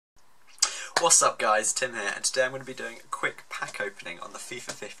What's up guys, Tim here, and today I'm going to be doing a quick pack opening on the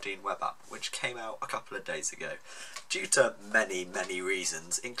FIFA 15 web app, which came out a couple of days ago. Due to many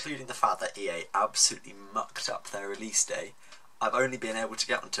reasons, including the fact that EA absolutely mucked up their release day, I've only been able to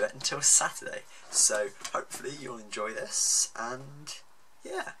get onto it until Saturday. So hopefully you'll enjoy this, and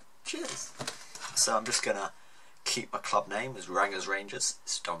yeah, cheers. So I'm just going to keep my club name as Rangers Rangers.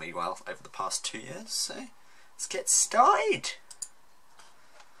 It's done me well over the past 2 years, so let's get started.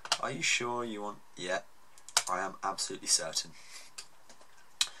 Are you sure you want... Yeah, I am absolutely certain.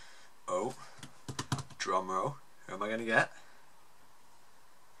 Oh, drum roll. Who am I going to get?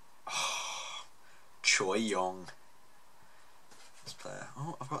 Oh, Choi Yong. This player.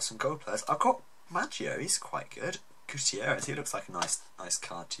 Oh, I've got some gold players. I've got Maggio, he's quite good. Gutierrez, he looks like a nice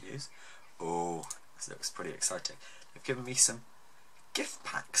card to use. Oh, this looks pretty exciting. They've given me some gift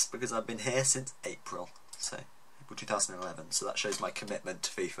packs because I've been here since April. So 2011, so that shows my commitment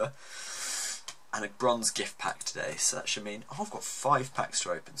to FIFA. And a bronze gift pack today, so that should mean I've got 5 packs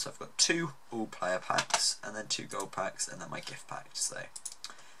to open. So I've got 2 all player packs and then 2 gold packs and then my gift pack. So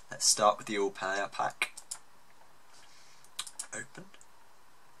let's start with the all player pack. Open.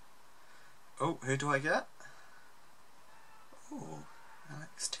 Oh, who do I get? Oh,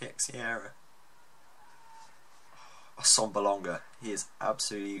 Alex Teixeira. Oh, Sombalonga. He is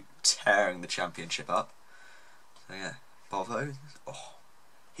absolutely tearing the championship up. So yeah, Bovo. Oh,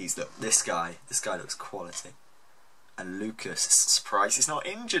 this guy looks quality. And Lucas, surprised he's not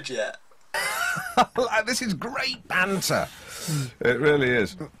injured yet. This is great banter. It really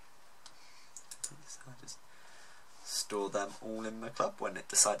is. So I just store them all in my club when it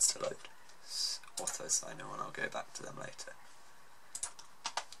decides to load. Auto sign on, and I'll go back to them later.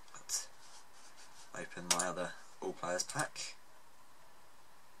 Let's open my other all players pack.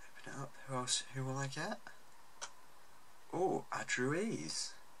 Open it up. Who else? Who will I get? Oh,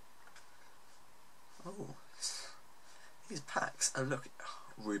 Adruiz. Oh, these packs. Oh look,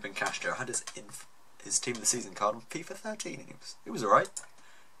 Ruben Castro had his team of the season card on FIFA 13, and it was alright.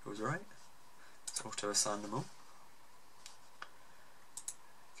 It was alright. Let's auto assign them all.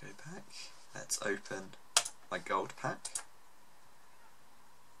 Go back. Let's open my gold pack.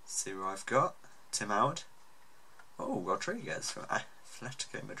 See who I've got. Tim Howard. Oh, Rodriguez from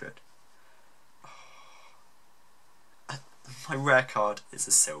Atletico Madrid. My rare card is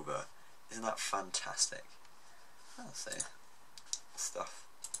a silver. Isn't that fantastic? I'll say stuff.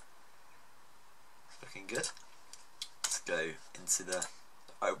 It's looking good. Let's go into the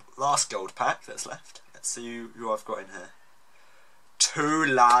last gold pack that's left. Let's see who I've got in here.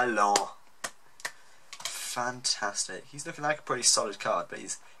 Toulalon. Fantastic. He's looking like a pretty solid card, but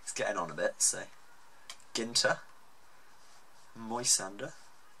he's getting on a bit. So Ginter, Moisander.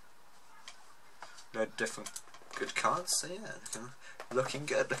 No different good cards, so yeah, looking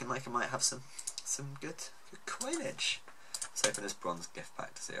good, looking like I might have some good coinage. Let's open this bronze gift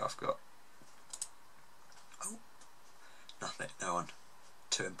pack to see what I've got. Oh, nothing, no one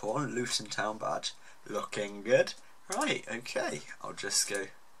too important. Luton Town badge, looking good. Right, okay, I'll just go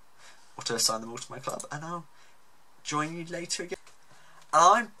auto assign them all to my club and I'll join you later again. And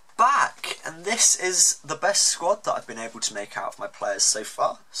I'm back, and this is the best squad that I've been able to make out of my players so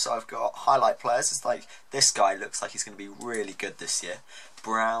far. So I've got highlight players. It's like this guy looks like he's going to be really good this year.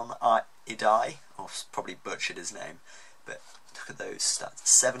 Brown Idai, or probably butchered his name, but look at those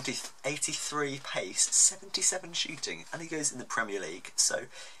stats: 83 pace, 77 shooting, and he goes in the Premier League. So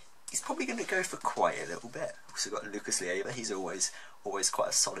he's probably going to go for quite a little bit. Also got Lucas Leiva. He's always quite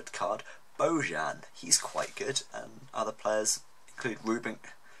a solid card. Bojan, he's quite good, and other players include Ruben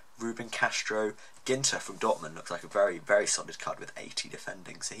Castro. Ginter from Dortmund looks like a very solid card with 80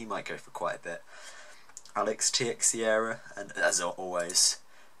 defending, so he might go for quite a bit. Alex Teixeira, and as always,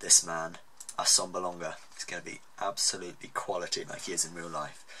 this man, Sombalonga, is going to be absolutely quality like he is in real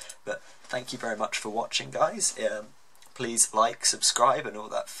life. But thank you very much for watching, guys. Please like, subscribe and all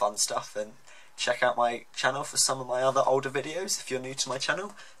that fun stuff, and check out my channel for some of my other older videos if you're new to my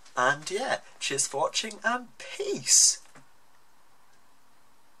channel. And yeah, cheers for watching and peace.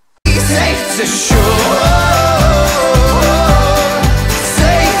 Safe to shore.